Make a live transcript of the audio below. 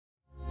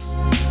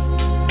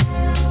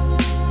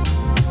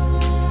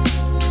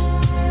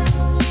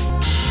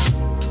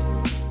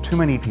Too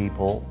many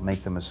people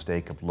make the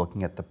mistake of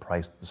looking at the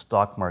price the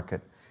stock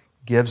market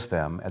gives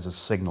them as a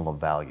signal of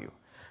value.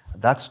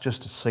 That's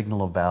just a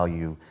signal of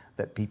value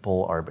that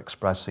people are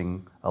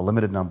expressing, a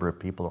limited number of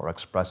people are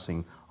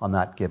expressing on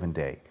that given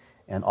day.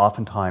 And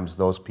oftentimes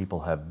those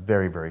people have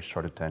very, very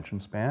short attention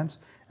spans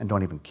and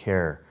don't even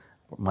care,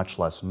 much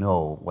less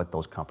know what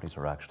those companies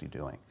are actually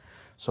doing.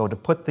 So to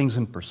put things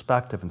in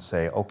perspective and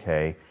say,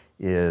 okay,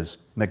 is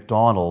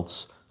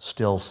McDonald's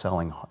still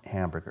selling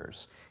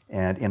hamburgers?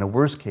 And in a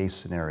worst case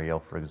scenario,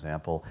 for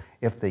example,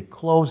 if they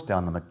close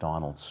down the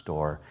McDonald's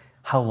store,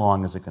 how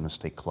long is it going to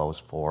stay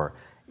closed for?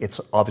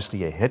 It's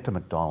obviously a hit to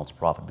McDonald's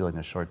profitability in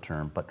the short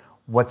term, but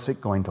what's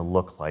it going to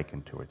look like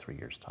in 2 or 3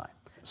 years' time?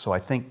 So I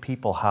think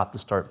people have to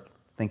start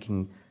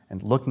thinking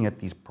and looking at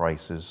these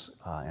prices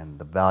and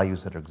the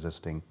values that are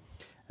existing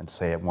and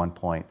say at one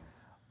point,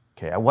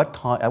 okay, at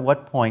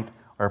what point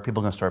are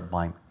people going to start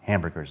buying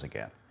hamburgers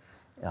again?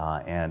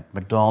 And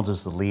McDonald's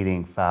is the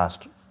leading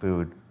fast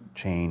food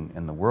chain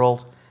in the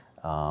world,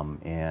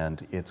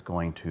 and it's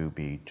going to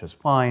be just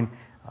fine.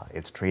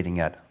 It's trading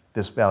at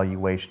this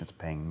valuation, it's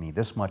paying me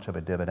this much of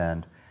a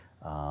dividend,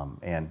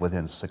 and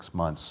within 6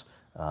 months,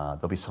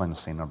 they'll be selling the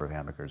same number of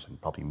hamburgers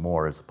and probably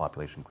more as the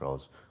population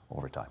grows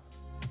over time.